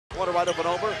corner, right open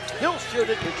over. He'll shoot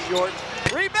it, it's short.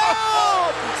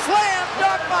 Rebound! Slam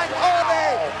dunk by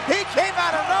Colby! He came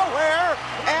out of nowhere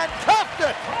and cuffed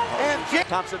it! And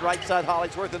Thompson right side,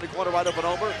 Hollingsworth in the corner, right open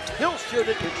over. He'll shoot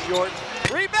it, it's short.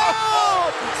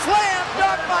 Rebound! Slam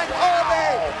dunk by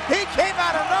Colby! He came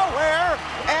out of nowhere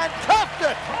and cuffed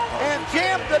it! And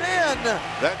jammed it in!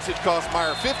 That should cost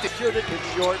Meyer 50. Shoot it, it's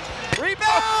short.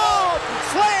 Rebound!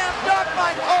 Slam dunk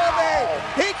by Colby!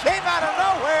 He came out of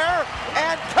nowhere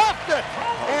and cuffed it!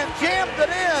 And jammed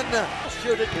it in!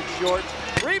 Shoot it, it's short.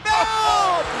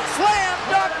 Rebound! Slam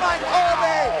dunk by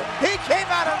Colby! He came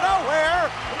out of nowhere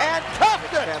and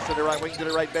cuffed it! Pass to the right wing to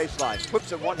the right baseline.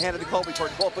 Whips it one-handed to Colby for a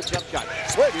 12-foot jump shot.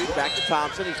 Switch back to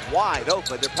Thompson. He's wide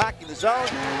open. They're packing the zone,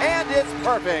 and it's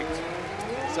perfect.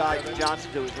 Side to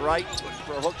Johnson to his right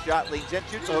for a hook shot, leans in,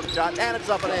 shoots a hook shot, and it's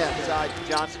up and in. Side to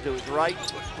Johnson to his right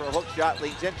for a hook shot,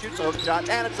 leans in, shoots a hook shot,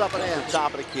 and it's up and in.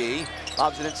 Top of the key,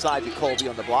 lobs it inside to Colby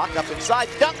on the block, up inside,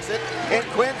 dunks it in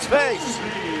Quinn's face.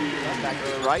 Back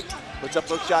to the right, puts up a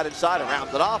hook shot inside and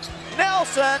rounds it off.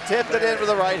 Nelson tipped it in with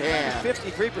the right hand.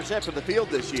 53% from the field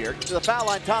this year. To the foul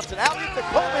line, Thompson out to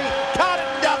Colby, caught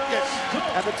it, dunked it.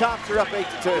 And the Tops are up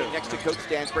 8-2. Next to Coach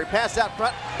Stansbury, pass out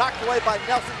front, knocked away by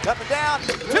Nelson, coming down,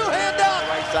 two-hand dunk.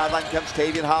 Right sideline comes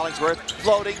Tavian Hollingsworth,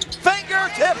 floating,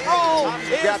 fingertip roll.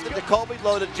 Grabbed it to Colby,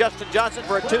 loaded Justin Johnson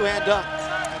for a two-hand dunk.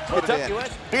 It's up to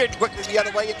it. Beard quickly the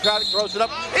other way, and Trout throws it up.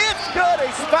 It's good,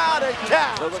 he's fouled it,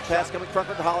 count. No look pass coming front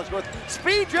to Hollingsworth.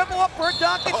 Speed dribble up for a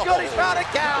dunk, it's good, he's fouled it,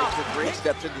 count. Takes the three,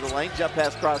 steps into the lane, jump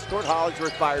pass cross court.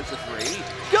 Hollingsworth fires the three.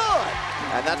 Good!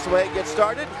 And that's the way it gets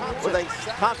started, with a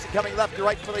Thompson coming left to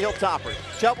right for the Hilltoppers.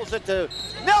 Shovels it to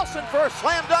Nelson for a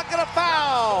slam dunk and a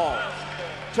foul.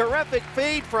 Terrific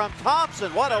feed from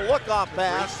Thompson. What a look-off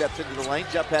pass. Steps into the lane,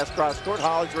 jump pass cross court.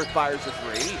 Hollingsworth fires the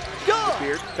three. Good.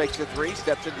 Beard fakes the three,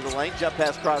 steps into the lane, jump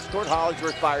pass cross court.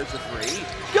 Hollingsworth fires the three.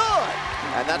 Good.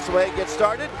 And that's the way it gets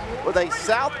started, with a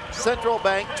South Central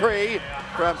Bank tree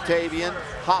from Tavian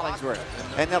Hollingsworth.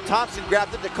 And now Thompson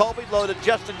grabbed it to Colby, loaded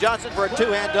Justin Johnson for a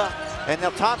two-hand dunk. And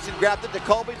now Thompson grabbed it to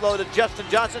Colby, loaded Justin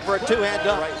Johnson for a two-hand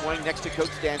dunk. Right wing next to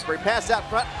Coach Stansbury. Pass out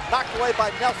front, knocked away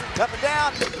by Nelson, coming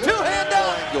down. Two-hand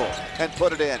dunk. And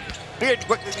put it in. Beard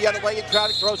quickly the other way, and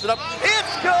Trout throws it up.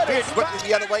 It's good. Beard quickly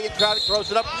the other way, and Trout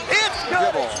throws it up. It's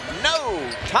good. Dribble.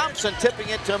 No. Thompson tipping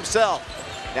it to himself.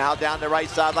 Now down the right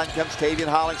sideline comes Tavian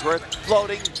Hollingsworth,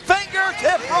 floating,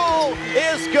 fingertip roll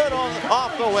is good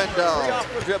off the window.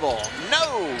 Off the dribble.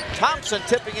 No. Thompson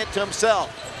tipping it to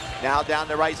himself. Now down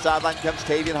the right sideline comes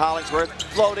Tavian Hollingsworth,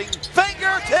 floating,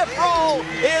 fingertip roll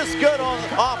is good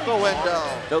off the window.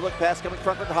 No look pass coming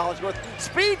front to Hollingsworth,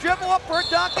 speed dribble up for a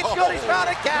dunk, it's good, he's fouled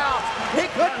it, count. He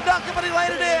couldn't dunk it, but he laid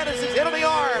it in as he's hit on the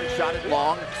arm. Shot it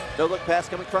long, no look pass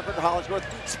coming front to Hollingsworth,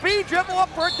 speed dribble up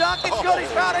for a dunk, it's good,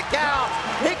 he's fouled it, count.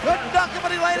 He couldn't dunk it,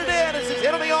 but he laid it in as he's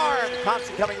hit on the arm.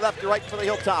 Thompson coming left to right for the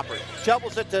Hilltoppers.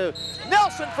 Shovels it to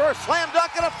Nelson for a slam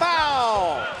dunk and a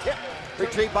foul. Yep.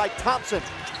 Retrieved by Thompson.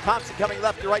 Thompson coming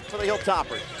left to right for the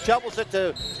Hilltoppers. Shovels it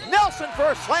to Nelson for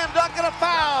a slam dunk and a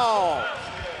foul.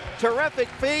 Terrific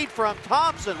feed from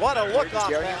Thompson. What a look-off.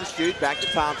 Gary in the shoot, back to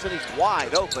Thompson. He's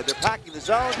wide open. They're packing the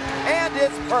zone, and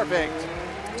it's perfect.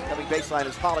 Coming baseline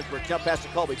is Hollingsworth. Jump pass to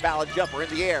Colby. Ballad jumper in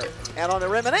the air. And on the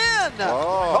rim and in.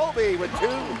 Colby with two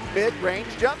mid-range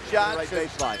jump shots. Right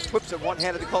baseline. Whips it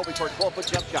one-handed to Colby for a 12-foot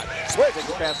jump shot. Switch. Takes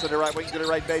a pass to the right wing to the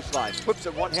right baseline. Whips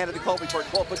it one-handed to Colby for a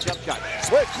 12-foot jump shot.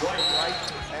 Switch. Right.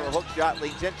 And a hook shot.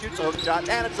 Leans in, shoots a hook shot,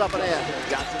 and it's up and in.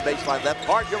 Johnson baseline left.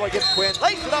 Hard dribble against Quinn.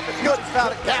 Lace it up. It's good. It's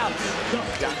fouled. It counts.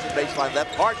 Johnson baseline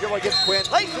left. Hard dribble against Quinn.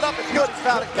 Lace it up. It's good. It's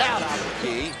fouled. It counts.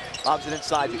 Key. Lobs it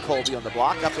inside to Colby on the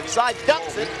block. Up inside,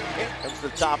 dunks it. Comes to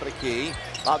the top of the key.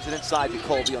 Lobs it inside to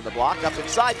Colby on the block. Up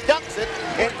inside, dunks it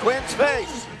in Quinn's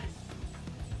face.